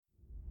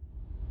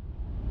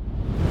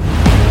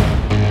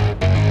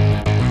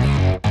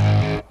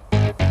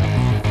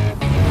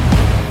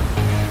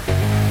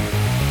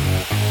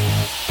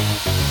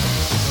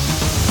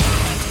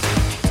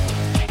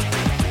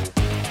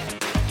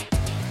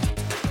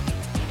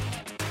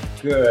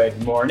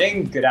Good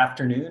morning, good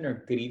afternoon,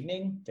 or good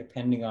evening,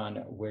 depending on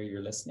where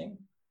you're listening.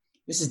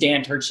 This is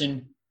Dan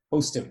Turchin,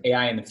 host of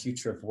AI and the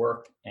Future of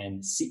Work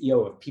and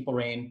CEO of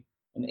PeopleRain,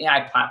 an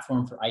AI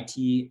platform for IT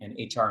and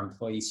HR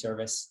employee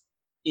service.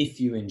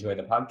 If you enjoy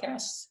the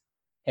podcast,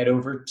 head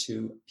over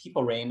to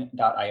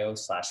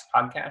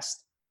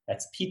peoplerain.io/podcast.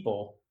 That's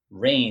people,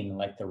 reign,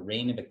 like the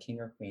reign of a king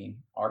or queen,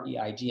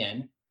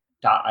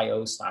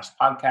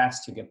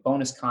 REIGN.io/podcast to get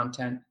bonus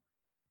content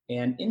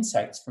and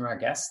insights from our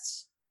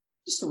guests.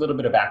 Just a little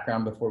bit of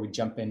background before we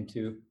jump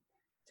into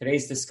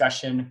today's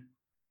discussion.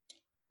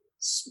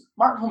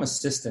 Smart home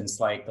assistants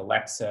like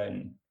Alexa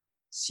and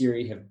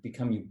Siri have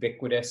become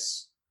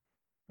ubiquitous.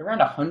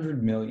 Around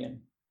 100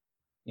 million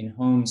in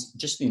homes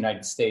just in the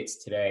United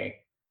States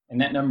today,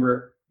 and that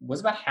number was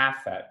about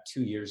half that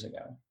 2 years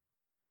ago.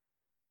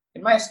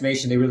 In my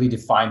estimation, they really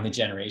define the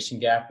generation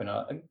gap, and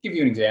I'll give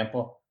you an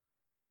example.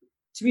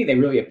 To me, they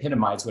really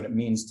epitomize what it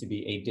means to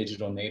be a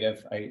digital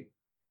native. I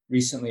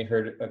recently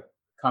heard a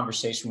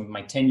conversation with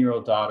my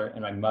 10-year-old daughter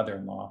and my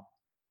mother-in-law.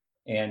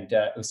 And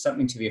it was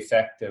something to the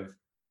effect of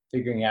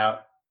figuring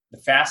out the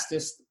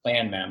fastest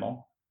land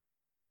mammal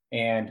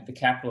and the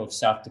capital of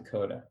South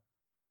Dakota.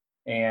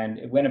 And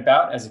it went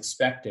about as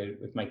expected,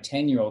 with my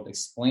 10-year-old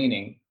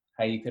explaining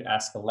how you could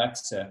ask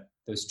Alexa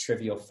those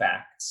trivial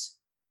facts.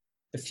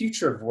 The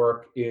future of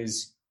work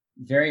is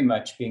very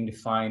much being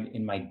defined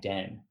in my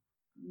den.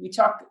 We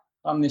talk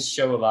on this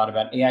show a lot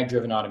about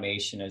AI-driven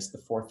automation as the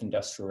fourth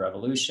industrial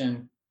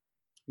revolution.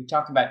 We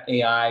talk about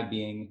AI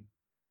being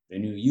the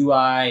new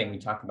UI, and we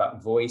talk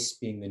about voice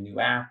being the new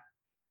app.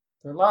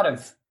 There are a lot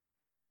of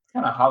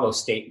kind of hollow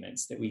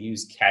statements that we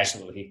use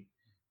casually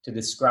to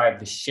describe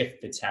the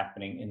shift that's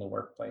happening in the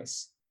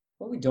workplace.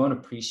 What we don't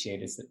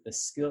appreciate is that the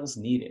skills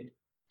needed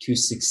to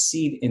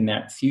succeed in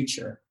that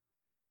future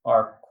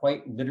are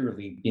quite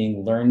literally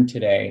being learned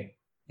today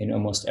in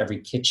almost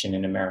every kitchen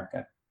in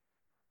America.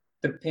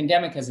 The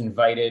pandemic has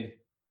invited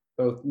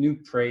both new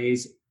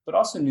praise, but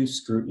also new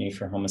scrutiny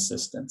for home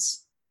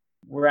assistants.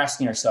 We're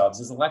asking ourselves,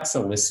 is Alexa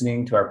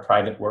listening to our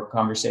private work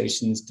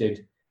conversations?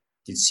 Did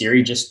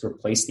Siri just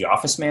replace the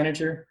office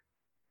manager?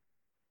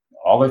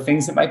 All are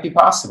things that might be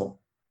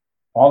possible.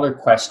 All are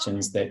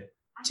questions that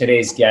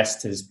today's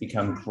guest has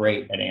become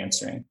great at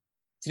answering.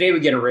 Today,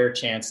 we get a rare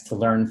chance to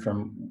learn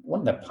from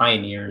one of the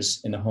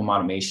pioneers in the home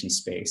automation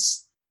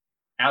space,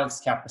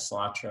 Alex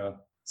Caposalotro,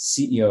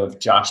 CEO of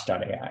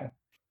Josh.ai.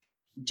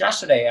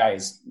 Josh.ai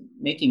is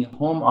making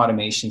home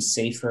automation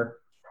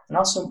safer and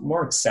also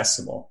more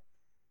accessible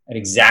at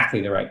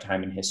exactly the right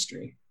time in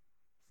history.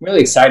 I'm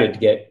really excited to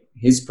get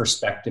his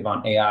perspective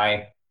on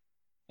AI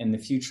and the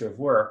future of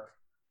work.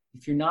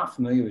 If you're not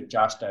familiar with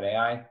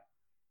Josh.ai,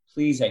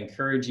 please, I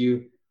encourage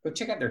you, go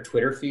check out their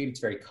Twitter feed.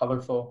 It's very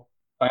colorful.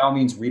 By all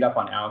means, read up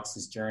on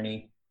Alex's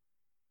journey.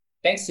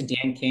 Thanks to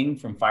Dan King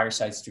from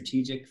Fireside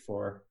Strategic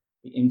for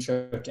the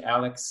intro to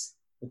Alex.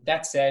 With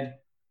that said,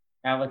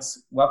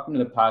 Alex, welcome to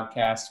the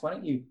podcast. Why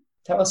don't you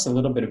tell us a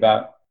little bit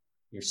about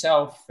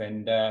yourself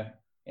and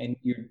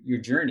your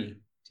journey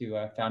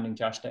to founding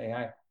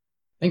Josh.ai?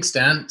 Thanks,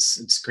 Dan.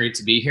 It's great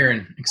to be here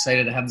and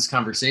excited to have this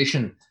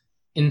conversation.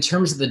 In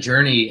terms of the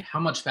journey, how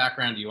much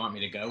background do you want me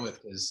to go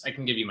with? Because I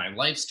can give you my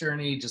life's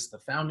journey, just the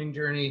founding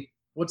journey.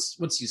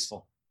 What's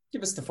useful?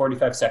 Give us the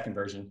 45-second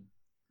version.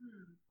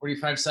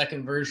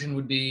 45-second version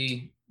would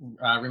be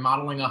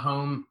remodeling a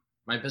home.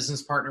 My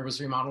business partner was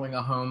remodeling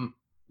a home.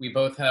 We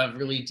both have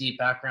really deep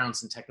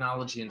backgrounds in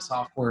technology and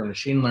software and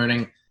machine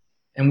learning.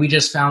 And we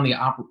just found the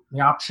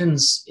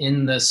options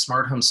in the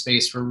smart home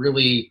space were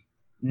really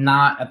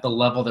not at the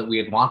level that we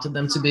had wanted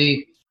them to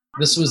be.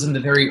 This was in the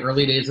very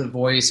early days of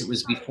voice. It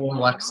was before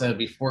Alexa,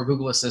 before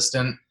Google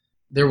Assistant.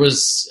 There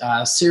was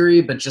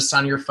Siri, but just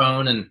on your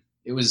phone, and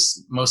it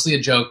was mostly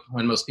a joke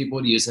when most people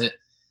would use it.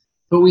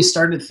 But we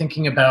started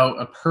thinking about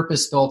a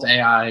purpose-built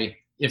AI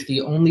if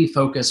the only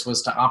focus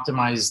was to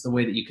optimize the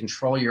way that you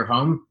control your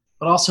home,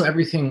 but also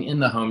everything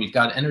in the home. You've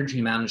got energy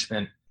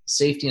management,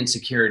 safety and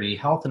security,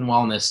 health and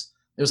wellness.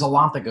 There's a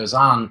lot that goes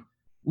on.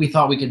 We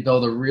thought we could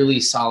build a really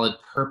solid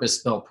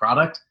purpose-built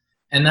product.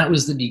 And that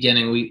was the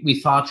beginning. We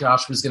thought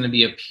Josh was going to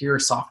be a pure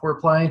software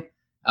play.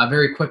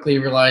 Very quickly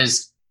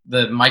realized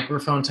the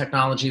microphone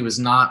technology was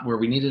not where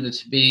we needed it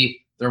to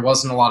be. There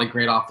wasn't a lot of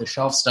great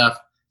off-the-shelf stuff.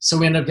 So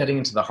we ended up getting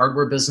into the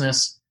hardware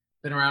business.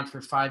 Been around for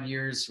 5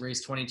 years,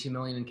 raised $22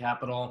 million in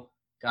capital,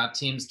 got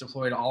teams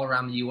deployed all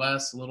around the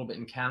US, a little bit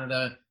in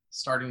Canada,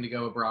 starting to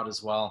go abroad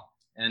as well.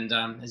 And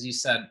as you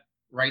said,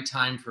 right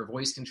time for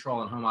voice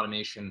control and home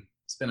automation.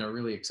 It's been a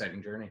really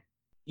exciting journey.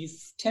 You've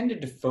tended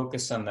to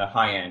focus on the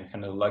high end,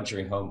 kind of the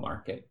luxury home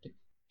market.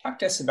 Talk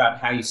to us about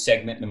how you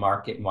segment the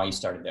market and why you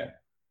started there.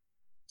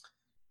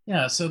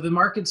 Yeah, so the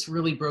market's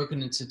really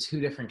broken into two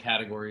different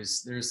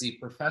categories. There's the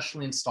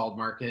professionally installed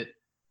market,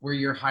 where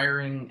you're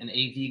hiring an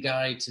AV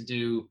guy to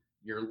do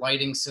your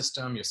lighting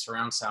system, your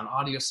surround sound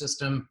audio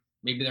system.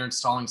 Maybe they're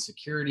installing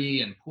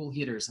security and pool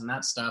heaters and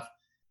that stuff.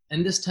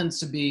 And this tends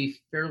to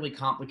be fairly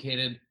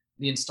complicated.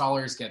 The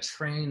installers get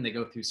trained, they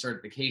go through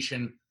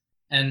certification,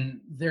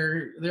 and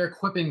they're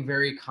equipping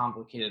very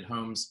complicated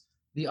homes.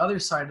 The other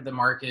side of the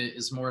market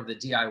is more of the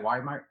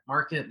DIY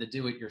market, the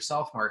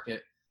do-it-yourself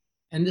market.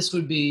 And this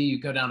would be,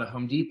 you go down to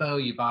Home Depot,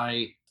 you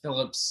buy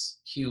Philips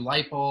Hue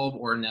light bulb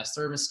or Nest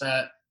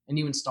thermostat, and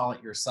you install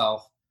it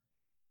yourself.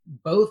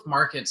 Both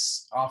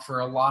markets offer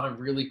a lot of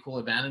really cool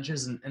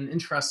advantages. And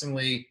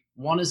interestingly,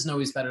 one isn't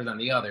always better than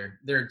the other.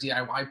 There are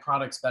DIY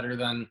products better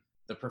than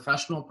the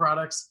professional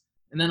products.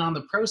 And then on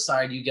the pro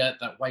side, you get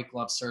that white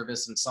glove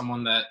service and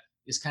someone that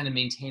is kind of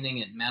maintaining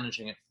it and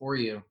managing it for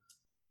you.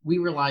 We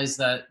realized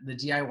that the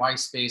DIY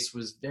space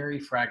was very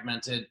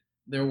fragmented.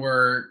 There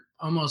were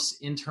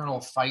almost internal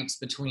fights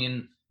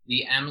between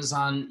the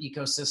Amazon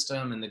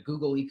ecosystem and the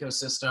Google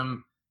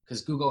ecosystem,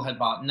 because Google had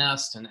bought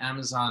Nest and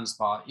Amazon's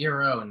bought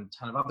Eero and a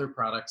ton of other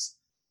products.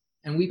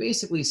 And we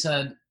basically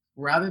said,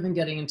 rather than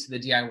getting into the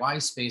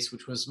DIY space,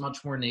 which was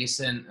much more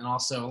nascent and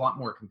also a lot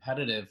more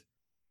competitive,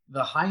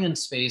 the high-end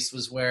space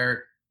was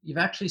where you've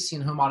actually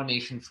seen home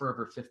automation for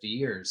over 50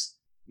 years.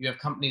 You have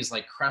companies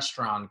like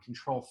Crestron,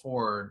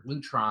 Control4,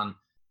 Lutron,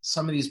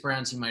 some of these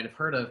brands you might have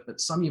heard of,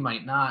 but some you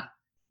might not.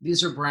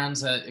 These are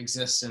brands that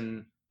exist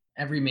in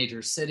every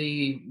major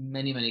city,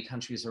 many, many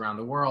countries around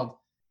the world.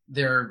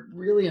 They're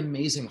really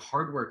amazing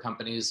hardware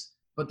companies,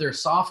 but their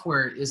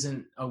software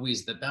isn't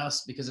always the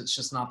best because it's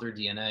just not their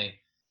DNA.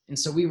 And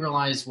so we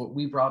realized what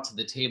we brought to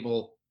the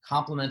table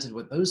complemented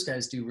what those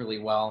guys do really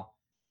well.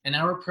 And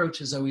our approach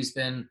has always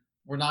been,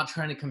 we're not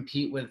trying to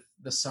compete with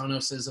the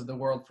Sonoses of the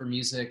world for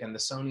music and the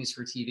Sonys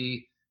for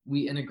TV.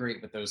 We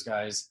integrate with those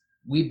guys.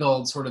 We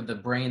build sort of the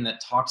brain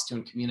that talks to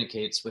and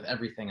communicates with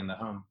everything in the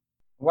home.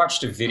 I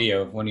watched a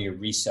video of one of your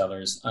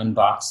resellers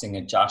unboxing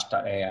a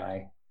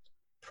Josh.ai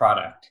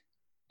product,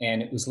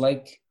 and it was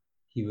like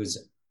he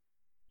was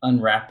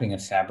unwrapping a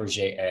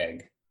Fabergé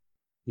egg.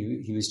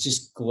 He was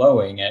just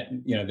glowing at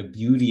the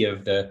beauty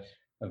of the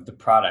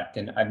product,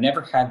 and I've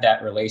never had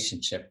that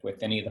relationship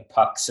with any of the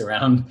pucks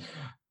around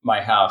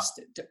my house.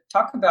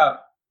 Talk about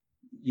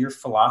your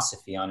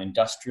philosophy on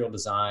industrial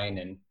design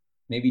and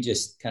maybe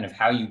just kind of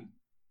how you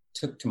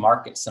took to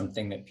market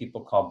something that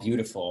people call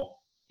beautiful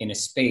in a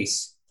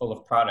space full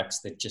of products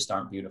that just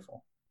aren't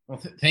beautiful.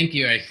 Well, thank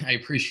you. I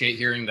appreciate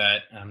hearing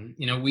that.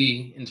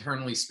 We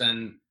internally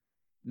spend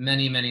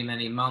many, many,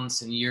 many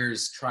months and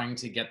years trying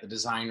to get the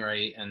design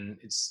right. And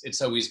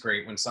it's always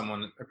great when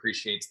someone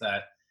appreciates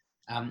that.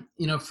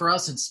 For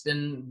us, it's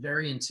been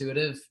very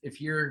intuitive. If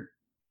you're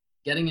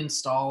getting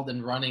installed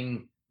and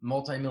running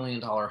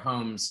multi-million-dollar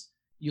homes,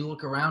 you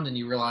look around and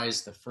you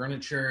realize the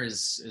furniture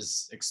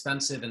is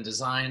expensive in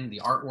design, the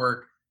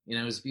artwork,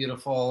 is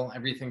beautiful,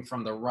 everything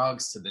from the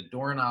rugs to the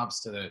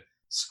doorknobs to the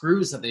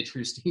screws that they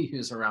choose to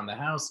use around the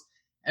house.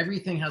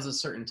 Everything has a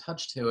certain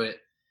touch to it.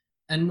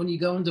 And when you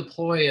go and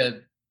deploy a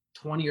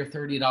 $20 or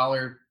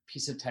 $30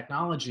 piece of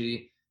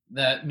technology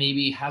that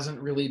maybe hasn't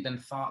really been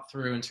thought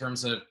through in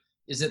terms of,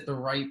 is it the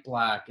right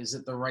black? Is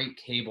it the right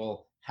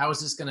cable? How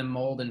is this going to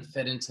mold and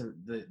fit into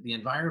the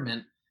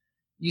environment?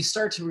 You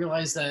start to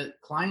realize that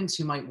clients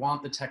who might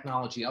want the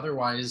technology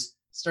otherwise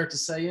start to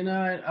say,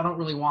 I don't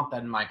really want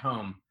that in my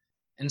home.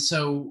 And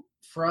so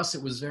for us,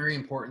 it was very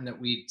important that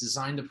we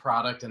designed a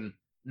product, and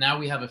now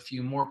we have a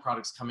few more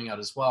products coming out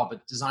as well,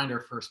 but designed our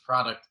first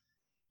product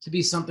to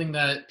be something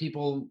that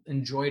people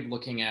enjoyed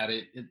looking at.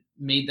 It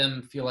made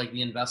them feel like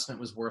the investment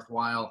was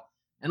worthwhile.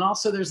 And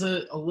also there's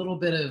a little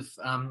bit of,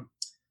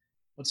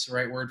 what's the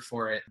right word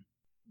for it?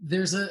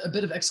 There's a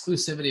bit of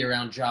exclusivity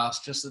around Josh,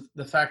 just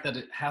the fact that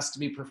it has to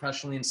be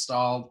professionally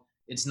installed.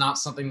 It's not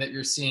something that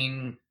you're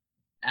seeing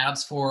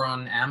ads for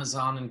on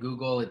Amazon and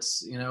Google.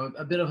 It's,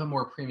 a bit of a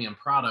more premium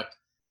product.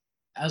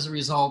 As a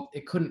result,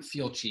 it couldn't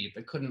feel cheap.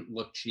 It couldn't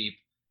look cheap.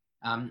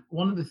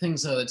 One of the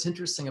things, though, that's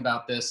interesting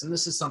about this, and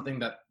this is something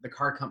that the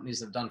car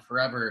companies have done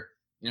forever,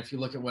 if you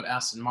look at what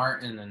Aston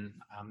Martin and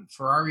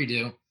Ferrari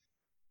do,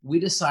 we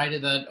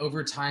decided that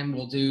over time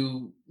we'll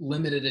do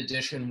limited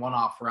edition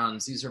one-off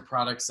runs. These are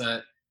products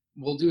that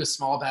we'll do a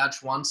small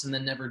batch once and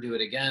then never do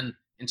it again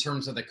in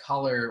terms of the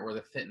color or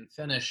the fit and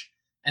finish.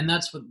 And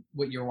that's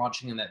what you're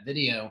watching in that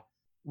video.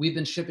 We've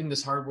been shipping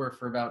this hardware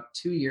for about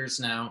 2 years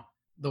now.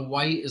 The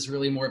white is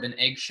really more of an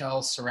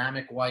eggshell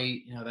ceramic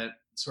white, that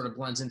sort of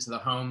blends into the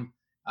home.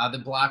 The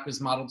black was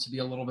modeled to be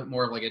a little bit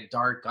more of like a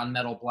dark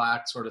gunmetal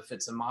black, sort of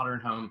fits a modern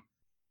home.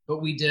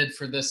 But we did,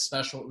 for this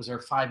special, it was our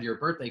 5-year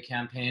birthday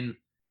campaign,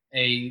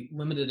 a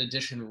limited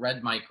edition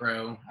red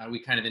micro. We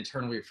kind of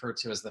internally refer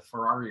to as the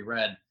Ferrari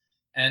red.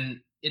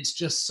 And it's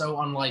just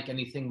so unlike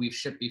anything we've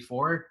shipped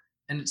before.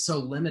 And it's so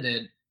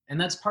limited. And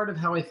that's part of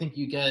how I think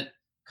you get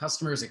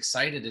customers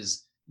excited,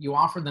 is you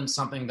offer them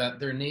something that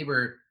their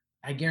neighbor,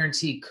 I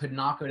guarantee, could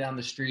not go down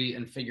the street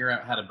and figure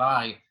out how to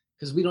buy,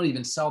 because we don't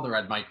even sell the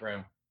red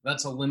micro.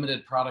 That's a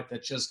limited product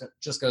that just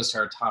goes to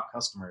our top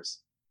customers.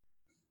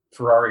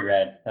 Ferrari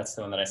red, that's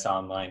the one that I saw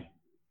online.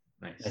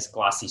 Nice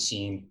glossy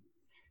sheen.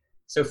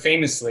 So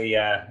famously,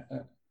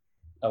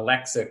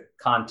 Alexa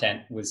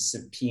content was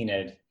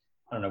subpoenaed,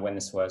 I don't know when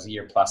this was, a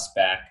year plus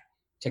back,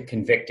 to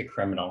convict a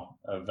criminal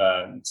of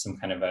some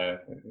kind of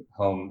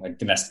a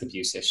domestic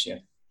abuse issue.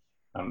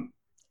 To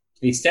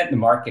the extent the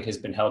market has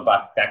been held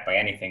back by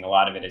anything, a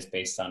lot of it is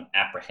based on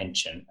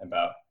apprehension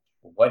about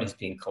what is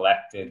being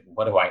collected?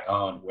 What do I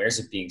own? Where's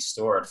it being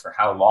stored? For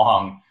how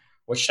long?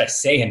 What should I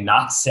say and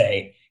not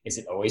say? Is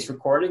it always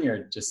recording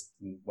or just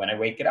when I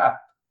wake it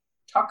up?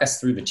 Talk us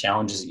through the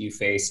challenges that you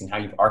face and how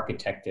you've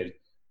architected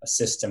a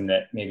system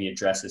that maybe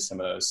addresses some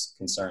of those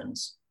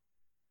concerns.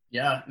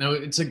 Yeah, no,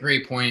 it's a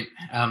great point.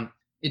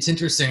 It's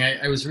interesting.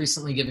 I was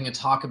recently giving a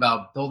talk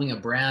about building a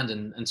brand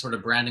and sort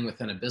of branding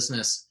within a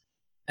business.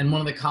 And one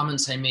of the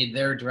comments I made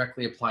there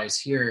directly applies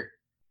here,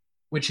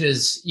 which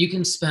is you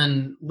can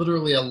spend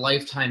literally a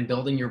lifetime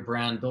building your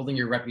brand, building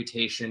your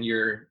reputation,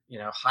 you're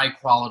high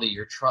quality,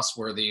 you're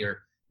trustworthy, you're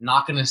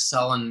not going to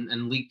sell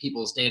and leak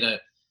people's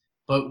data.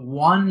 But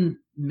one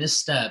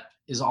misstep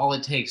is all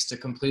it takes to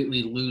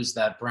completely lose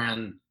that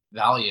brand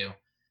value.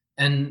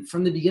 And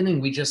from the beginning,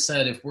 we just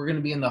said, if we're going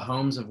to be in the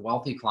homes of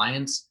wealthy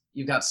clients,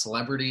 you've got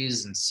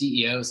celebrities and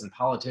CEOs and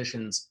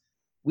politicians,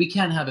 we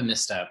can't have a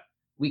misstep.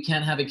 We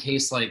can't have a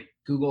case like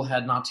Google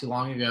had not too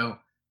long ago,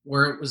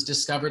 where it was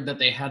discovered that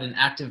they had an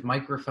active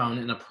microphone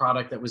in a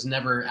product that was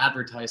never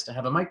advertised to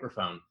have a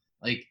microphone.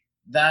 Like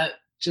that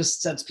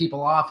just sets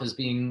people off as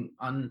being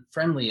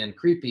unfriendly and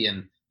creepy.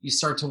 And you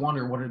start to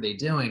wonder, what are they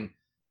doing?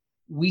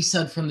 We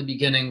said from the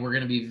beginning, we're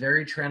going to be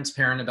very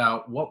transparent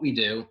about what we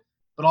do,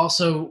 but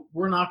also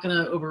we're not going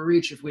to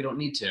overreach if we don't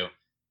need to.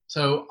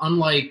 So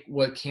unlike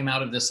what came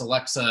out of this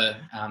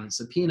Alexa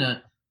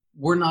subpoena,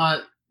 we're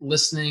not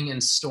listening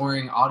and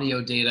storing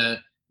audio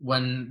data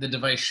when the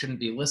device shouldn't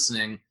be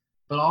listening,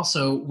 but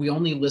also we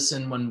only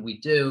listen when we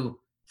do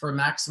for a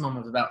maximum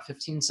of about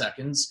 15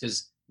 seconds,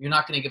 because you're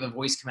not going to give a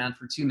voice command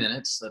for 2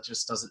 minutes. That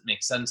just doesn't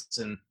make sense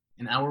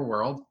in our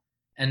world.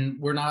 And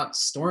we're not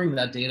storing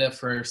that data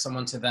for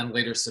someone to then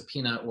later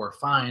subpoena or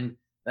fine.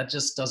 That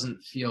just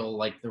doesn't feel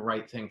like the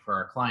right thing for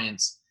our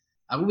clients.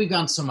 But we've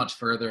gone so much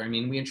further. I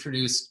mean, we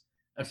introduced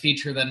a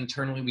feature that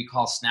internally we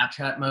call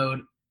Snapchat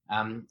mode.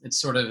 It's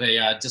sort of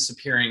a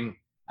disappearing,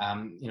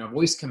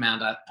 voice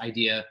command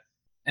idea.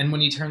 And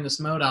when you turn this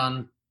mode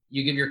on,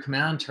 you give your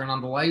command, turn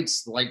on the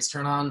lights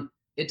turn on.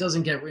 It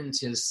doesn't get written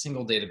to a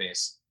single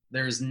database.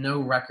 There is no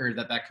record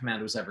that that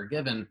command was ever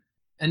given.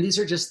 And these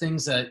are just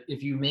things that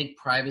if you make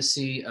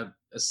privacy a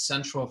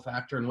central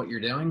factor in what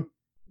you're doing,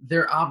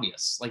 they're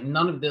obvious. Like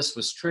none of this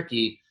was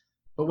tricky.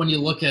 But when you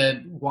look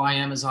at why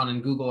Amazon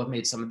and Google have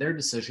made some of their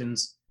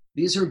decisions,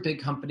 these are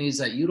big companies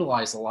that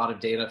utilize a lot of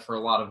data for a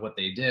lot of what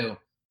they do.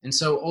 And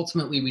so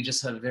ultimately, we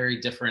just have very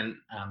different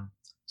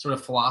sort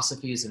of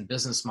philosophies and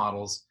business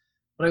models.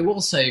 But I will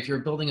say, if you're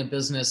building a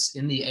business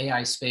in the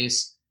AI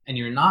space and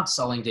you're not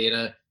selling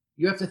data,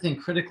 you have to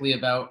think critically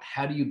about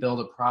how do you build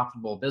a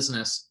profitable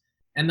business.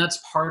 And that's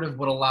part of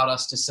what allowed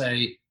us to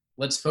say,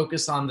 let's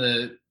focus on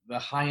the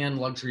high-end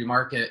luxury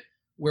market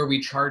where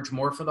we charge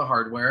more for the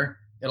hardware.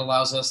 It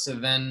allows us to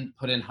then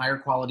put in higher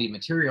quality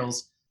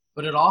materials,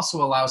 but it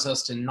also allows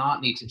us to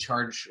not need to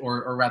charge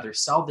or rather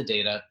sell the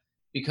data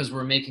because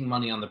we're making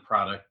money on the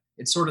product.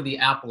 It's sort of the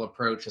Apple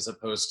approach as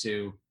opposed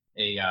to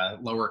a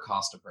lower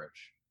cost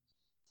approach.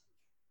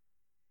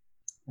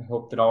 I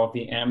hope that all of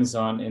the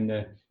Amazon and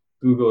the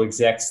Google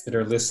execs that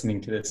are listening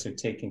to this are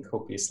taking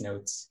copious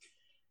notes.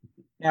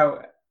 Now,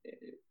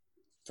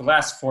 the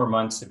last 4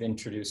 months have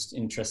introduced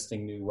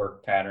interesting new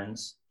work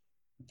patterns.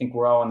 I think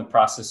we're all in the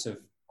process of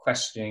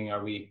questioning,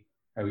 are we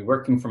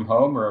working from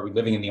home or are we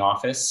living in the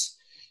office?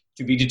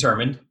 To be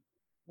determined.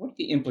 What are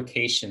the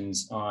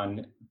implications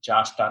on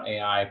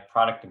Josh.ai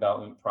product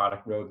development,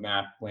 product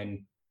roadmap,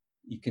 when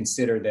you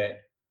consider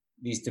that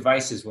these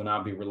devices will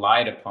now be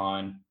relied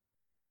upon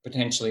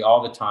potentially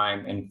all the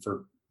time and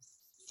for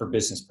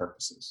business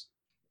purposes?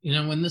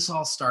 When this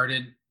all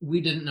started,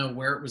 we didn't know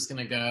where it was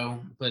going to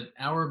go, but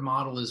our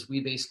model is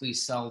we basically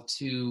sell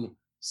to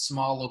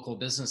small local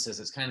businesses.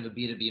 It's kind of a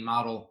B2B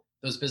model,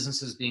 those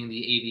businesses being the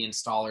AV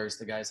installers,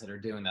 the guys that are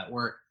doing that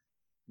work.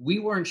 We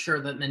weren't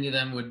sure that many of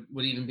them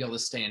would even be able to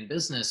stay in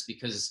business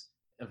because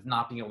of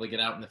not being able to get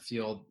out in the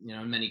field.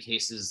 In many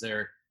cases,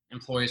 their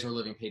employees were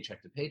living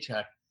paycheck to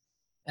paycheck.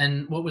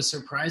 And what was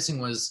surprising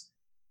was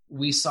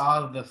we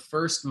saw the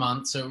first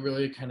month, so it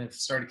really kind of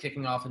started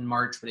kicking off in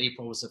March, but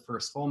April was the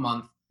first full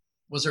month,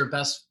 was our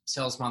best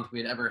sales month we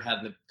had ever had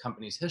in the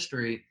company's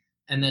history.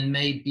 And then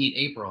May beat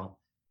April.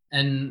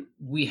 And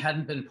we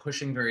hadn't been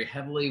pushing very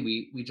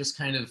heavily. We just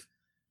kind of,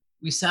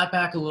 we sat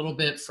back a little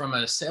bit from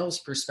a sales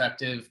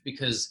perspective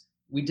because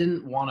we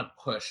didn't want to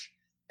push.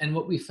 And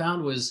what we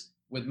found was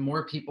with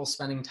more people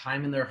spending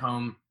time in their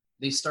home,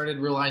 they started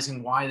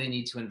realizing why they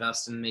need to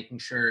invest in making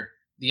sure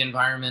the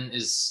environment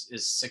is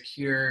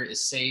secure,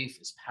 is safe,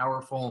 is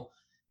powerful.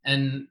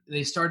 And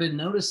they started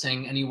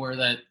noticing anywhere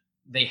that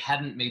they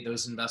hadn't made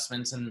those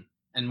investments and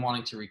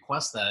wanting to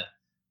request that.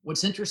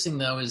 What's interesting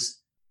though is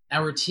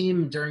our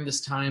team during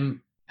this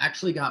time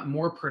actually got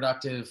more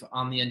productive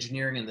on the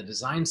engineering and the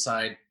design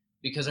side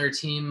because our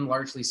team,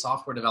 largely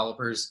software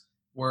developers,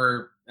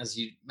 were, as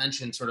you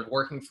mentioned, sort of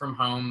working from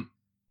home,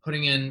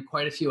 putting in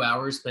quite a few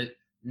hours, but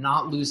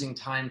not losing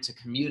time to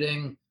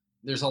commuting.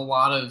 There's a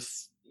lot of,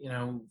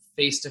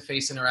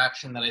 face-to-face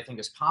interaction that I think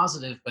is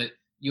positive, but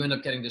you end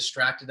up getting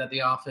distracted at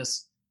the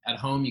office. At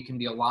home, you can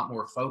be a lot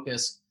more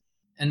focused.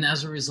 And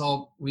as a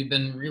result, we've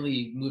been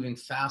really moving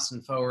fast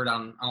and forward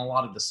on a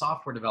lot of the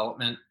software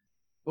development.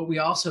 But we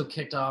also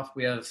kicked off,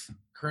 we have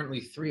currently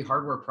 3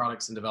 hardware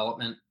products in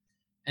development.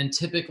 And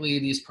typically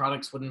these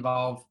products would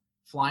involve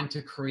flying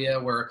to Korea,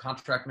 where a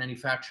contract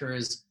manufacturer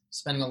is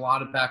spending a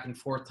lot of back and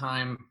forth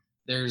time.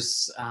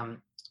 There's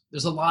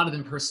a lot of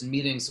in-person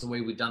meetings the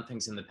way we've done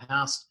things in the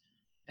past.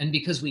 And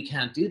because we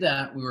can't do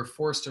that, we were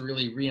forced to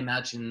really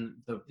reimagine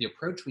the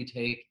approach we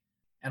take.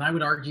 And I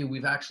would argue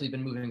we've actually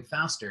been moving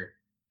faster.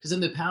 Because in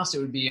the past, it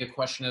would be a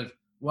question of,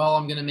 well,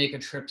 I'm going to make a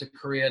trip to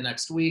Korea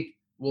next week.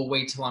 We'll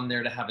wait till I'm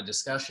there to have a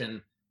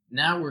discussion.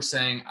 Now we're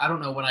saying, I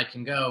don't know when I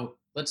can go.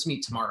 Let's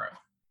meet tomorrow.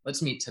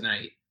 Let's meet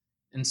tonight.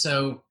 And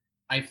so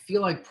I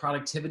feel like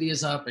productivity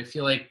is up. I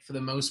feel like for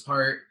the most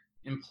part,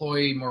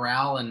 employee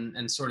morale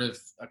and sort of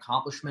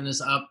accomplishment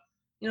is up.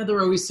 There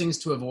are always things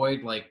to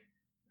avoid. Like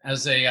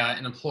as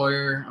an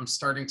employer, I'm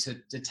starting to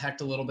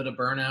detect a little bit of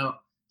burnout.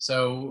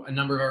 So a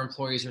number of our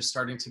employees are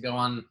starting to go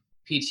on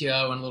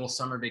PTO and little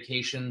summer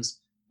vacations.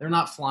 They're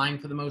not flying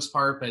for the most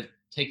part, but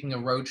taking a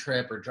road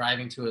trip or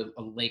driving to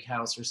a lake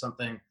house or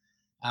something.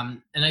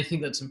 And I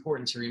think that's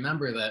important to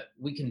remember, that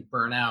we can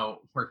burn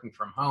out working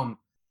from home.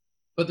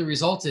 But the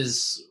result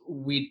is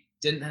we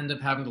didn't end up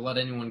having to let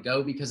anyone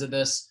go because of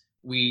this.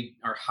 We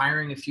are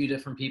hiring a few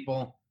different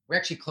people. We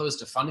actually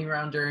closed a funding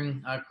round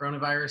during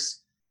coronavirus.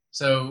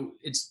 So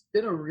it's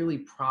been a really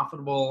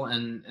profitable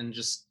and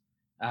just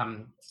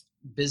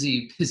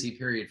busy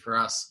period for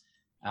us,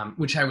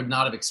 which I would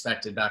not have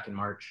expected back in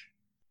March.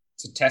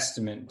 It's a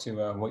testament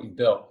to what you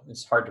built.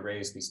 It's hard to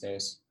raise these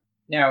days.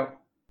 Now,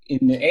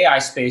 in the AI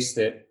space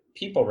that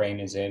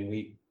PeopleRain is in,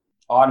 we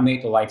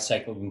automate the life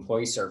cycle of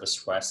employee service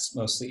requests,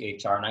 mostly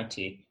HR and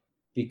IT.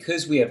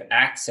 Because we have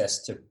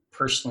access to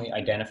personally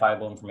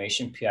identifiable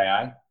information,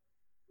 PII,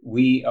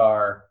 we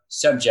are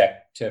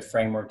subject to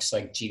frameworks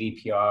like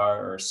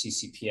GDPR or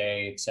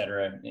CCPA, et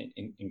cetera,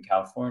 in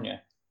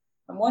California.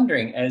 I'm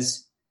wondering,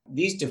 as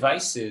these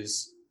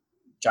devices,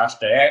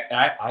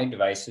 Josh.ai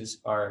devices,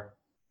 are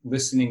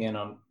listening in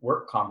on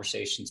work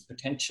conversations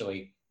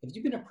potentially, have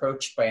you been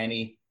approached by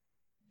any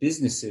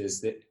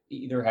businesses that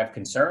either have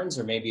concerns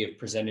or maybe have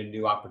presented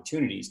new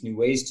opportunities, new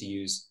ways to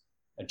use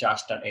a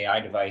Josh.ai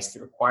device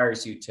that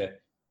requires you to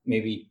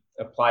maybe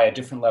apply a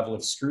different level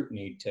of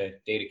scrutiny to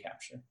data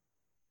capture?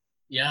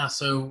 Yeah,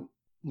 so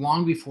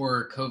long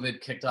before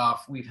COVID kicked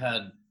off, we've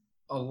had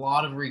a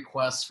lot of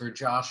requests for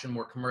Josh and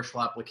more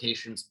commercial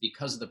applications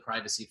because of the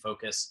privacy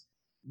focus.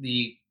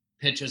 The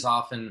pitch is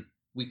often,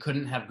 we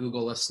couldn't have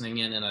Google listening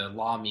in a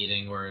law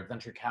meeting or a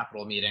venture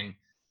capital meeting,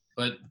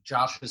 but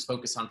Josh's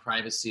focus on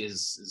privacy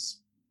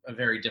is a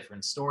very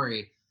different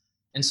story.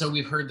 And so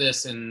we've heard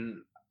this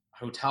in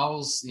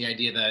hotels, the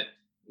idea that,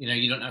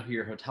 you don't know who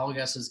your hotel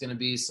guest is going to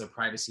be, so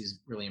privacy is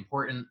really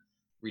important.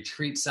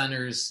 Retreat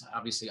centers,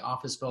 obviously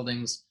office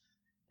buildings.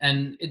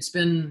 And it's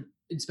been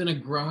a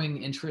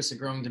growing interest, a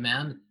growing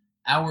demand.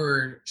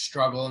 Our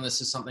struggle, and this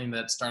is something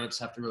that startups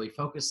have to really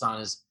focus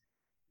on, is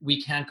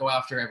we can't go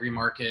after every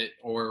market,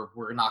 or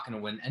we're not going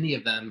to win any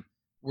of them.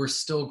 We're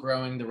still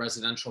growing the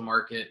residential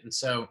market. And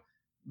so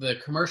the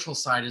commercial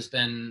side has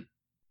been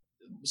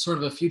sort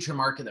of a future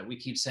market that we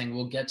keep saying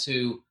we'll get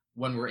to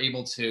when we're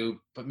able to.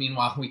 But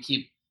meanwhile, we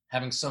keep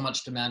having so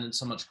much demand and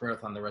so much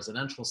growth on the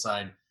residential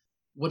side.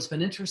 What's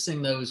been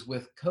interesting, though, is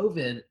with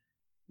COVID,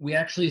 we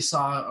actually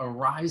saw a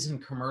rise in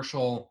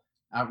commercial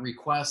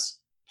requests,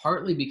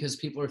 partly because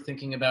people are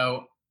thinking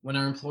about, when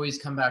our employees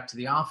come back to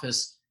the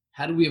office,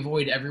 how do we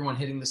avoid everyone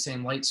hitting the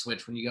same light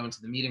switch when you go into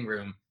the meeting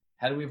room?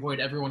 How do we avoid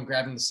everyone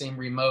grabbing the same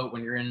remote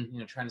when you're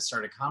in, trying to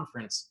start a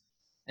conference?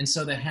 And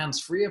so the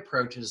hands-free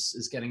approach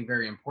is getting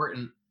very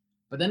important.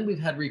 But then we've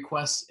had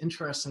requests,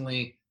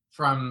 interestingly,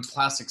 from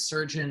plastic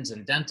surgeons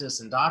and dentists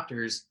and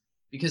doctors,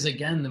 because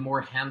again, the more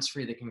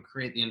hands-free they can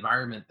create the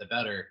environment, the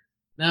better.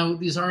 Now,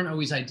 these aren't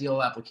always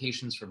ideal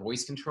applications for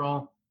voice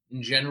control.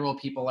 In general,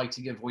 people like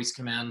to give voice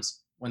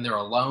commands when they're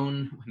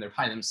alone, when they're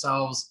by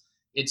themselves.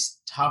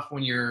 It's tough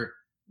when you're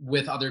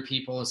with other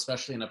people,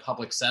 especially in a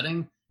public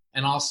setting.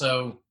 And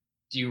also,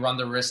 do you run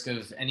the risk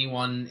of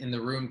anyone in the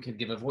room could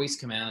give a voice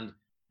command?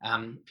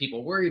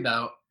 People worry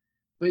about.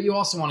 But you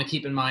also want to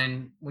keep in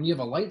mind, when you have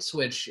a light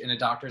switch in a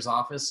doctor's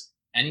office,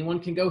 anyone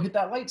can go hit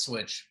that light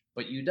switch,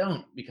 but you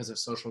don't because of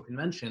social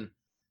convention.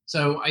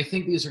 So I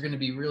think these are going to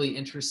be really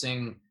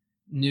interesting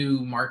new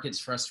markets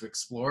for us to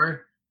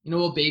explore.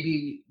 We'll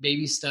baby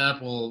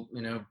step, we'll,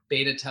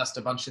 beta test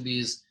a bunch of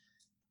these.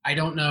 I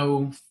don't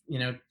know,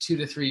 2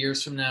 to 3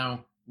 years from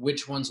now,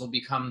 which ones will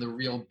become the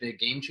real big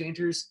game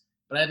changers.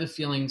 But I have a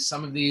feeling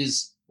some of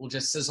these will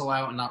just sizzle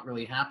out and not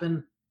really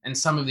happen. And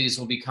some of these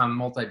will become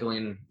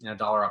multi-billion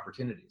dollar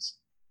opportunities.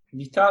 Have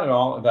you thought at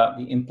all about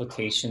the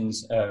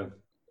implications of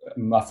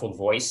muffled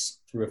voice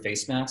through a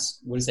face mask?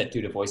 What does that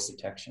do to voice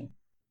detection?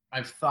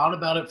 I've thought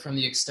about it from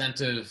the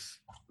extent of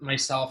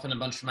myself and a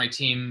bunch of my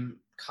team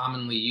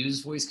commonly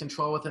use voice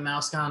control with a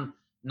mask on,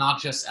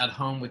 not just at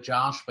home with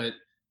Josh, but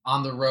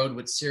on the road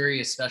with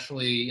Siri,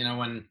 especially,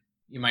 when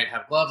you might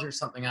have gloves or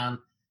something on.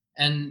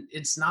 And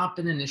it's not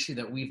been an issue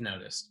that we've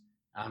noticed.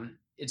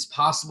 it's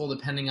possible,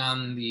 depending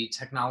on the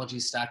technology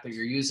stack that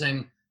you're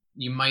using,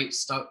 you might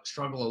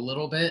struggle a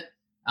little bit.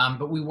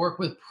 But we work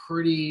with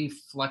pretty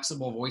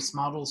flexible voice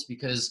models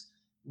because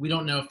we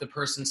don't know if the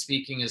person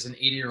speaking is an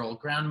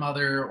 80-year-old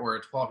grandmother or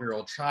a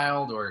 12-year-old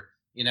child, or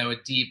a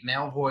deep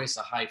male voice,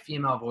 a high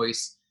female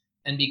voice.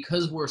 And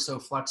because we're so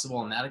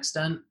flexible in that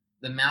extent,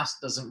 the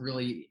mask doesn't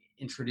really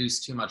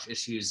introduce too much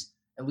issues,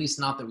 at least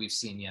not that we've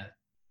seen yet.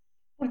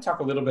 I want to talk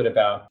a little bit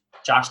about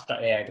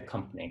Josh.ai, the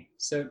company.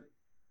 So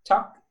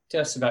talk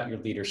to us about your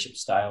leadership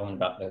style and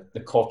about the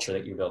culture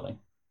that you're building.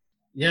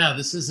 Yeah,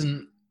 this is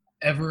an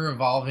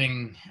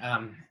ever-evolving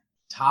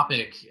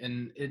topic,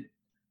 and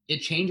it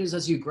changes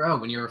as you grow.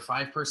 When you're a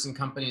 5-person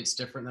company, it's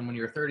different than when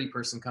you're a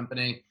 30-person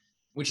company,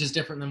 which is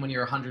different than when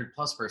you're a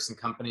 100+ person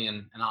company,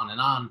 and on and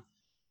on.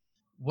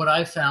 What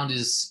I found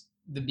is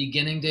the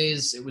beginning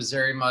days, it was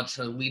very much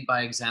a lead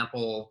by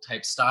example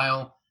type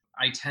style.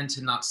 I tend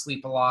to not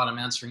sleep a lot. I'm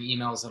answering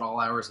emails at all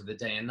hours of the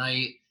day and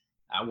night,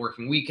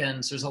 working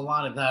weekends. There's a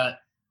lot of that.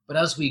 But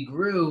as we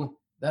grew,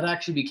 that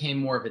actually became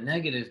more of a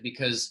negative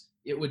because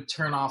it would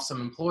turn off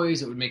some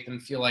employees. It would make them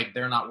feel like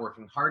they're not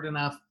working hard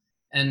enough.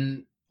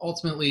 And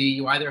ultimately,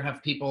 you either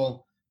have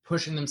people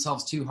pushing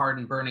themselves too hard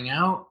and burning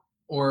out,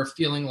 or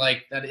feeling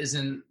like that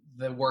isn't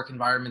the work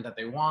environment that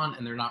they want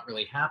and they're not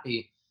really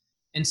happy.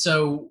 And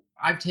so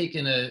I've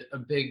taken a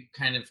big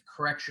kind of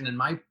correction in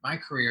my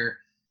career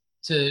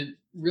to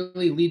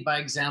really lead by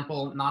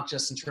example, not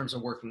just in terms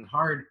of working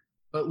hard,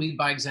 but lead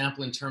by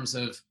example in terms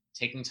of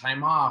taking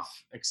time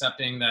off,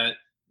 accepting that,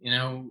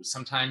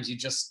 sometimes you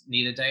just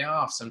need a day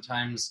off.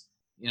 Sometimes,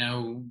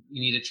 you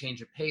need a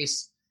change of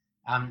pace.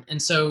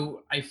 And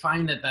so I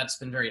find that that's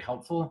been very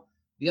helpful.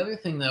 The other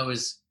thing, though,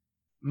 is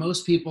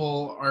most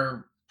people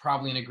are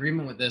probably in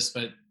agreement with this,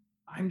 but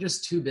I'm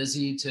just too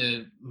busy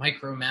to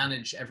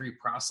micromanage every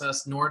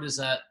process, no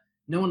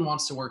one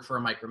wants to work for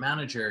a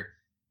micromanager.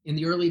 In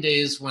the early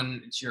days,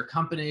 when it's your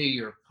company,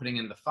 you're putting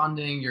in the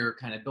funding, you're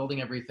kind of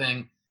building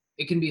everything,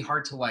 it can be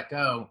hard to let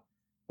go.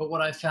 But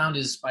what I found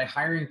is by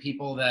hiring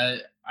people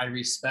that I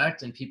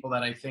respect and people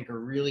that I think are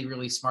really,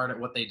 really smart at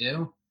what they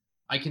do,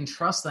 I can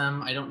trust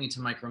them. I don't need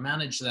to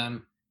micromanage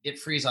them. It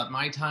frees up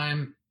my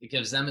time. It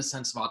gives them a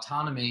sense of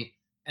autonomy.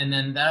 And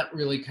then that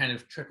really kind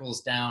of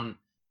trickles down.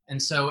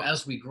 And so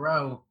as we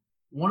grow,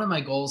 one of my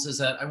goals is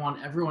that I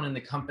want everyone in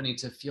the company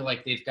to feel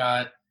like they've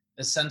got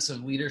a sense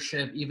of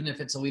leadership, even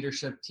if it's a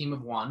leadership team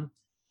of one,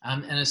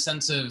 and a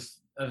sense of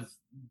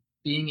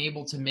being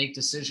able to make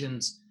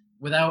decisions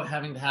without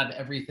having to have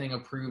everything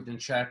approved and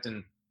checked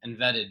and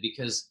vetted.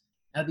 Because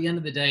at the end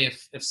of the day,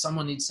 if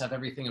someone needs to have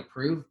everything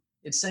approved,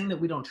 it's saying that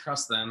we don't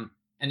trust them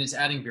and it's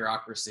adding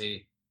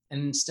bureaucracy.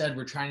 And instead,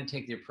 we're trying to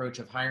take the approach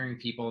of hiring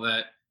people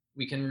that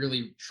we can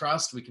really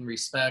trust, we can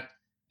respect.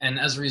 And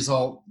as a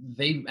result,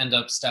 they end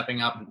up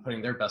stepping up and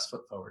putting their best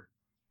foot forward.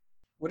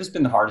 What has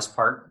been the hardest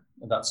part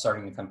about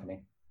starting the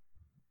company?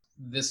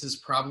 This is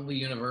probably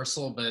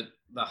universal, but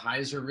the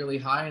highs are really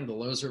high and the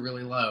lows are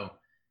really low.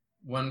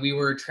 When we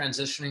were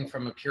transitioning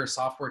from a pure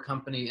software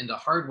company into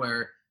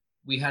hardware,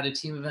 we had a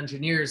team of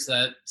engineers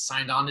that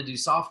signed on to do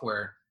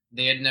software.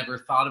 They had never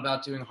thought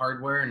about doing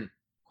hardware. And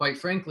quite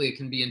frankly, it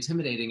can be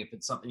intimidating if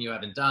it's something you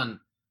haven't done.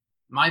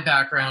 My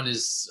background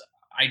is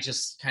I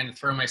just kind of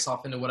throw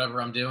myself into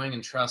whatever I'm doing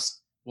and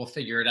trust we'll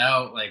figure it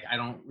out. Like, I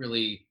don't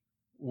really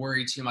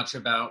worry too much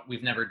about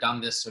we've never done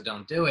this, so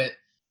don't do it.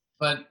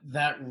 But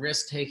that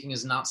risk taking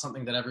is not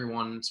something that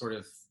everyone sort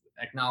of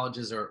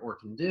acknowledges or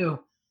can do.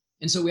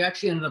 And so we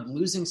actually ended up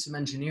losing some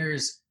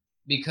engineers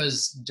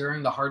because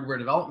during the hardware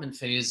development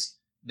phase,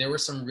 there were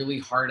some really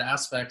hard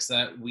aspects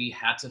that we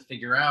had to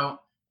figure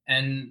out,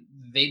 and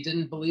they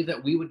didn't believe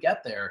that we would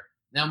get there.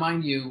 Now,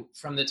 mind you,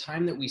 from the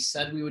time that we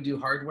said we would do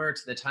hardware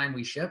to the time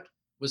we shipped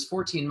was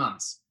 14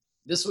 months.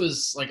 This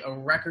was like a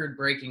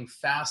record-breaking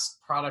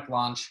fast product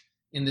launch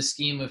in the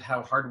scheme of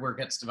how hardware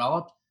gets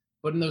developed.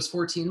 But in those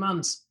 14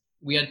 months,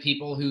 we had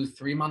people who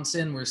 3 months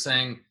in were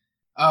saying,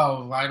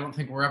 oh, I don't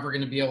think we're ever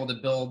going to be able to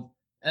build.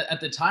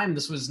 At the time,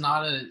 this was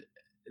not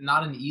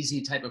an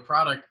easy type of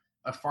product.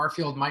 A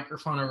far-field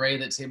microphone array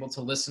that's able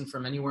to listen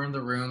from anywhere in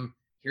the room,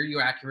 hear you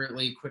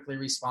accurately, quickly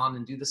respond,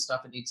 and do the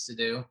stuff it needs to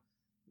do.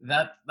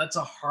 That's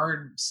a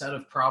hard set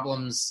of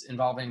problems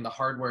involving the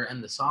hardware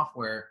and the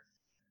software.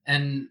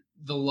 And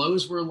the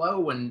lows were low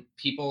when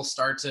people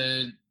start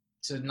to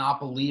not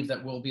believe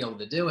that we'll be able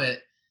to do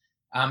it.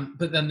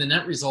 But then the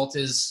net result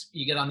is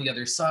you get on the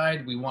other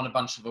side. We won a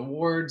bunch of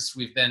awards.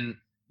 We've been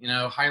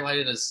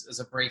highlighted as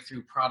a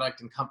breakthrough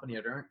product and company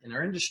in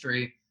our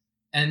industry.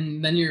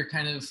 And then you're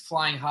kind of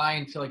flying high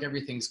and feel like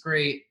everything's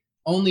great,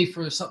 only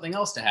for something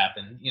else to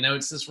happen.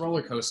 It's this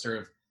roller coaster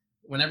of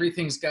when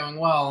everything's going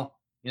well,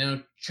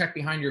 check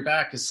behind your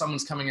back because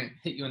someone's coming and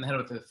hit you in the head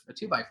with a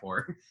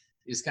 2x4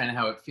 is kind of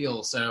how it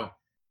feels. So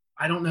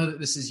I don't know that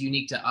this is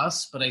unique to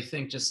us, but I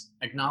think just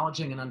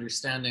acknowledging and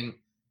understanding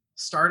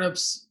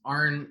startups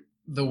aren't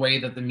the way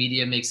that the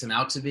media makes them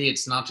out to be.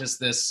 It's not just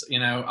this,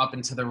 up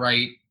and to the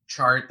right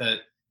chart that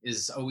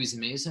is always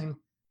amazing.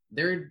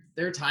 There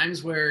are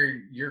times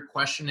where you're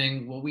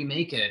questioning, will we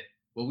make it?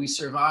 Will we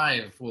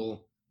survive?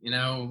 Will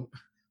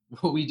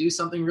will we do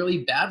something really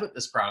bad with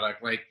this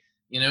product? Like,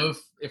 if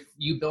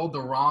you build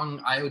the wrong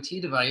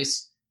IoT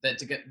device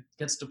that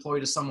gets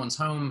deployed to someone's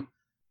home,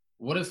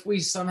 what if we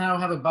somehow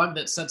have a bug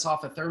that sets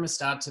off a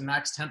thermostat to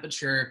max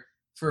temperature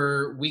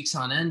for weeks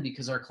on end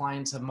because our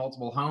clients have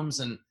multiple homes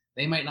and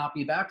they might not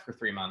be back for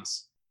 3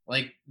 months?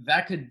 Like,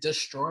 that could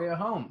destroy a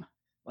home.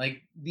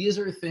 Like, these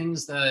are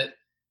things that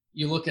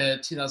you look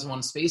at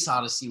 2001 Space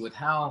Odyssey with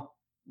HAL.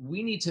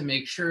 We need to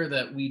make sure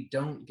that we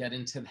don't get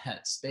into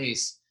that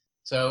space.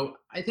 So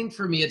I think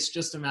for me, it's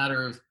just a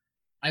matter of,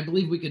 I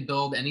believe we could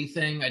build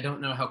anything. I don't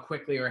know how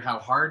quickly or how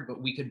hard,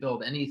 but we could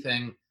build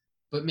anything.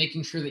 But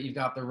making sure that you've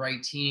got the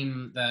right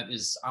team that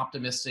is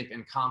optimistic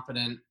and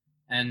confident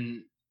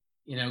and,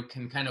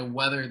 can kind of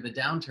weather the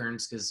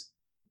downturns, because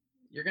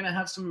you're going to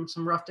have some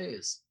rough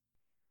days.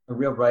 A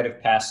real rite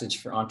of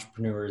passage for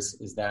entrepreneurs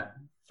is that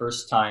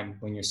first time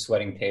when you're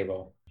sweating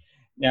payroll.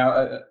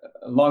 Now,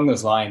 along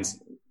those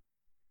lines,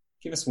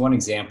 give us one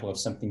example of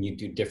something you'd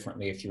do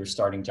differently if you were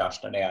starting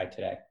Josh.ai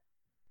today.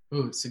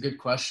 Ooh, it's a good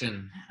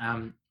question.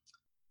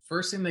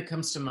 First thing that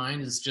comes to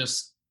mind is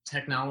just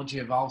technology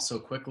evolves so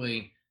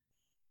quickly.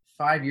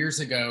 5 years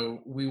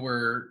ago, we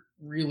were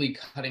really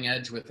cutting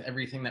edge with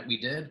everything that we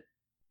did.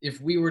 If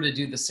we were to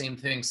do the same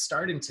thing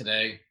starting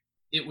today,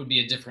 it would be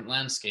a different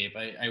landscape.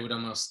 I would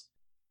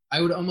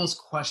almost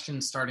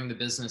question starting the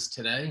business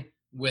today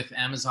with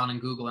Amazon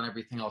and Google and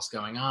everything else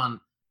going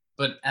on.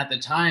 But at the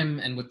time,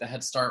 and with the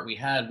head start we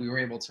had, we were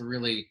able to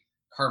really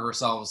carve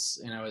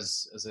ourselves,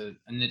 as a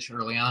niche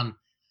early on.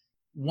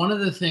 One of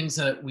the things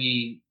that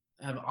we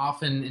have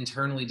often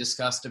internally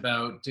discussed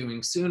about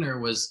doing sooner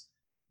was,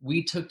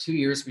 we took 2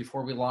 years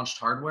before we launched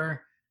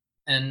hardware,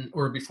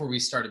 or before we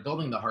started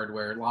building the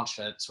hardware, launched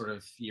at sort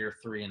of year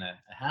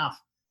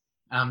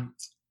 3.5.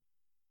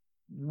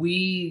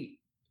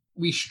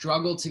 We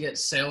struggled to get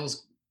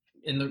sales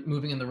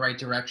moving in the right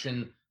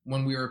direction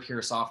when we were a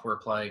pure software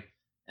play.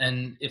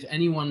 And if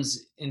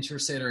anyone's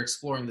interested or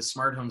exploring the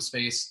smart home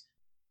space,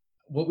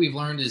 what we've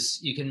learned is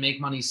you can make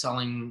money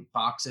selling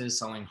boxes,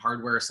 selling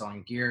hardware,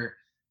 selling gear.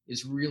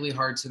 It's really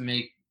hard to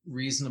make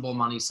reasonable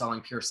money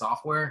selling pure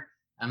software,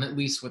 at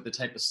least with the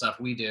type of stuff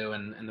we do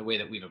and the way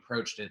that we've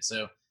approached it.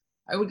 So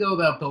I would go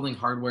about building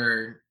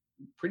hardware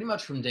pretty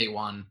much from day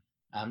one,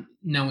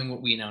 knowing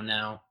what we know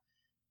now.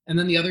 And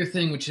then the other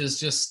thing, which is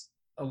just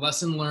a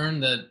lesson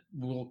learned that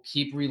we'll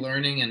keep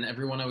relearning, and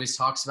everyone always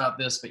talks about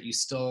this, but you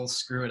still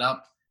screw it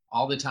up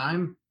all the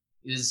time,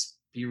 is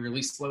be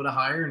really slow to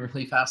hire and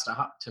really fast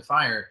to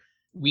fire.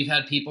 We've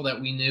had people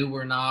that we knew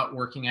were not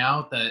working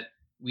out that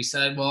we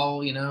said,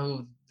 well,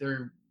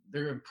 they're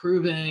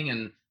improving,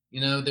 and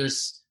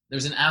there's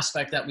an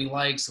aspect that we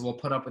like, so we'll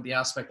put up with the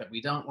aspect that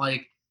we don't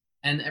like.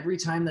 And every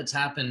time that's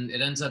happened,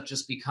 it ends up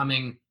just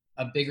becoming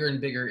a bigger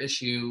and bigger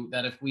issue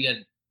that if we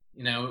had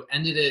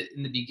ended it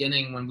in the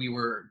beginning when we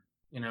were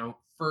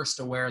first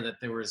aware that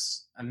there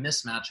was a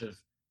mismatch of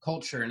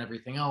culture and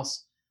everything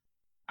else,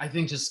 I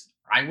think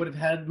I would have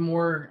had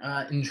more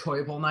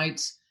enjoyable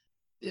nights.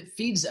 It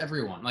feeds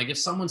everyone. Like, if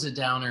someone's a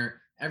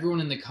downer,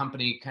 everyone in the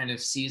company kind of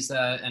sees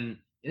that and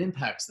it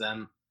impacts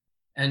them.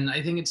 And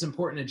I think it's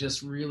important to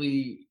just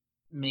really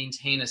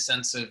maintain a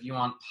sense of, you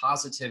want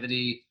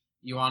positivity,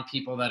 you want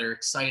people that are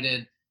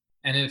excited.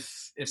 And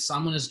if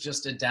someone is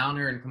just a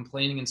downer and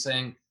complaining and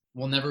saying,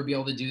 we'll never be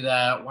able to do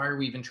that, why are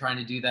we even trying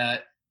to do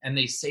that? And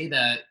they say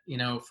that,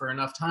 for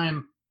enough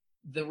time,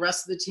 the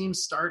rest of the team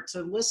start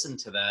to listen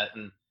to that.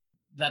 And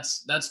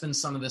that's been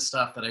some of the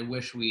stuff that I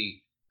wish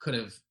we could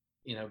have,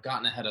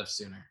 gotten ahead of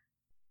sooner.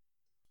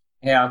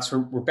 Hey, Alex,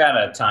 we're about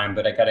out of time,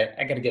 but I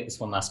gotta get this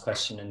one last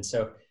question. And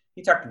so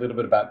you talked a little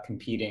bit about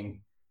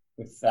competing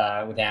with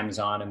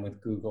Amazon and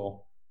with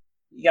Google.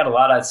 You got a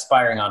lot of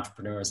aspiring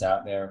entrepreneurs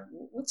out there.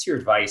 What's your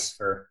advice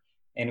for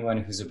anyone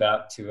who's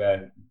about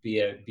to be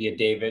a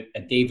David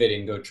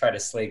and go try to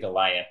slay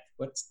Goliath?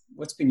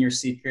 What's been your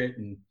secret,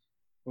 and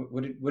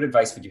what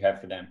advice would you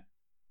have for them?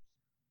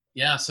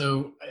 Yeah,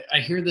 so I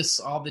hear this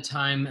all the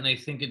time, and I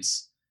think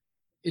it's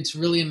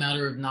really a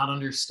matter of not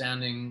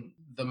understanding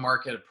the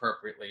market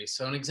appropriately.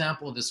 So an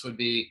example of this would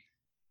be,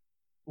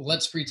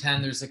 let's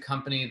pretend there's a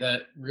company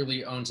that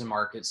really owns a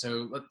market.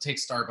 So let's take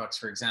Starbucks,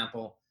 for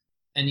example.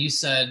 And you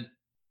said,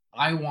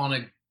 I want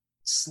to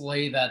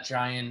slay that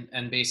giant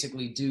and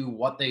basically do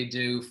what they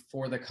do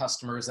for the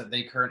customers that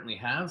they currently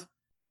have.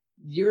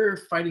 You're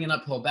fighting an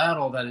uphill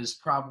battle that is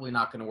probably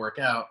not going to work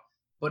out.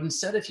 But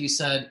instead, if you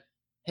said,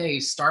 hey,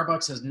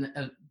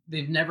 Starbucks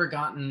they've never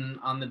gotten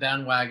on the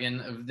bandwagon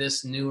of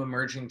this new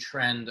emerging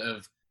trend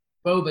of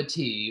boba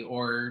tea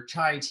or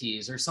chai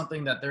teas or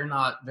something that they're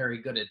not very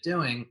good at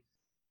doing.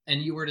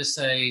 And you were to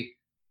say,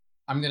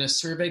 I'm going to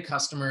survey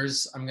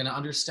customers, I'm going to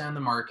understand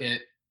the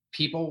market,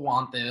 people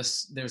want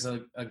this, there's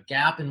a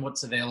gap in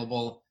what's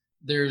available,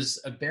 there's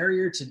a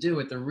barrier to do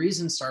it. The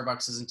reason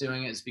Starbucks isn't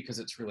doing it is because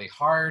it's really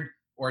hard,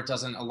 or it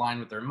doesn't align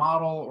with their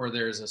model, or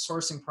there's a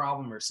sourcing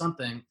problem or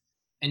something.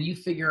 And you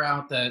figure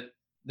out that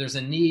there's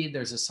a need,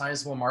 there's a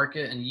sizable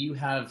market, and you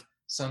have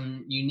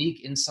some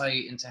unique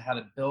insight into how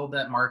to build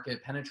that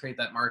market, penetrate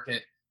that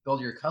market,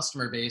 build your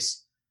customer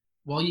base.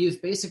 Well,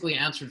 you've basically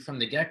answered from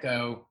the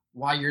get-go,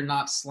 why you're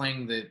not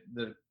slaying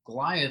the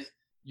Goliath.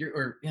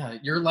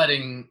 You're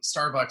letting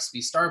Starbucks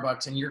be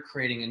Starbucks, and you're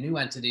creating a new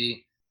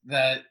entity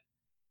that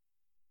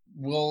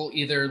will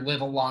either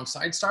live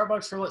alongside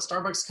Starbucks or let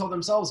Starbucks kill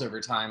themselves over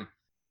time.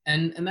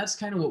 And that's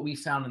kind of what we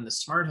found in the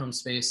smart home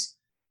space.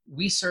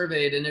 We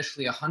surveyed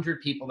initially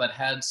 100 people that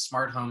had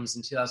smart homes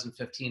in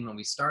 2015 when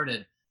we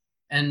started,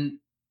 and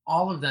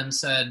all of them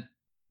said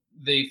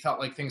they felt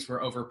like things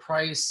were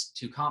overpriced,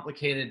 too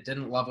complicated,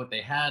 didn't love what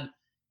they had.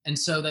 And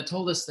so that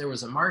told us there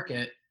was a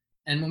market.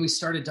 And when we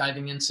started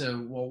diving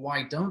into, well,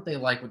 why don't they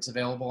like what's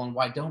available and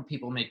why don't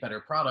people make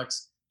better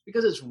products?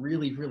 Because it's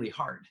really, really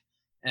hard.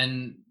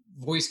 And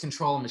voice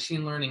control,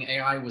 machine learning,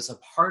 AI was a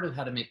part of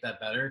how to make that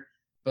better,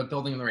 but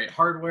building the right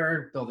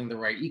hardware, building the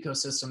right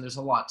ecosystem, there's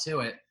a lot to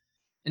it.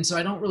 And so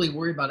I don't really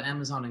worry about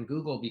Amazon and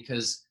Google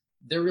because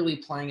they're really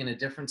playing in a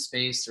different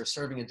space. They're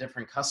serving a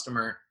different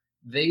customer.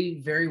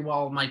 They very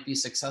well might be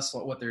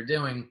successful at what they're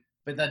doing,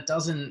 but that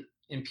doesn't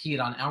impede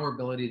on our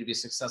ability to be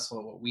successful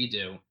at what we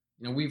do.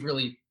 We've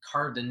really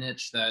carved a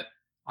niche that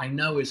I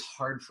know is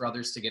hard for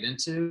others to get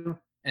into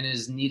and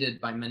is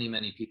needed by many,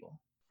 many people.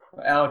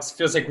 Well, Alex,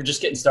 feels like we're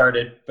just getting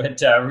started,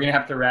 but we're going to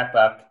have to wrap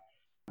up.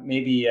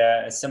 Maybe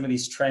as some of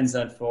these trends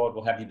unfold,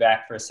 we'll have you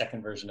back for a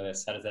second version of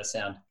this. How does that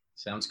sound?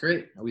 Sounds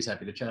great. Always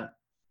happy to chat.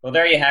 Well,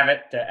 there you have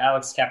it.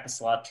 Alex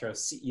Capisalatro,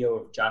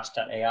 CEO of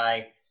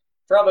Josh.ai.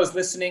 For all those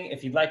listening,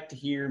 if you'd like to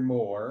hear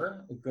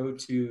more, go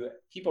to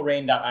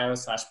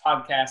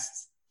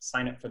peoplerain.io/podcasts,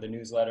 sign up for the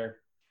newsletter.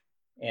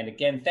 And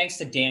again, thanks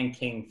to Dan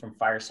King from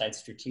Fireside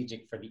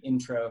Strategic for the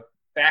intro.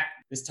 Back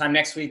this time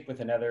next week with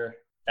another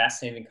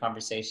fascinating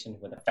conversation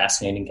with a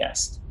fascinating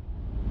guest.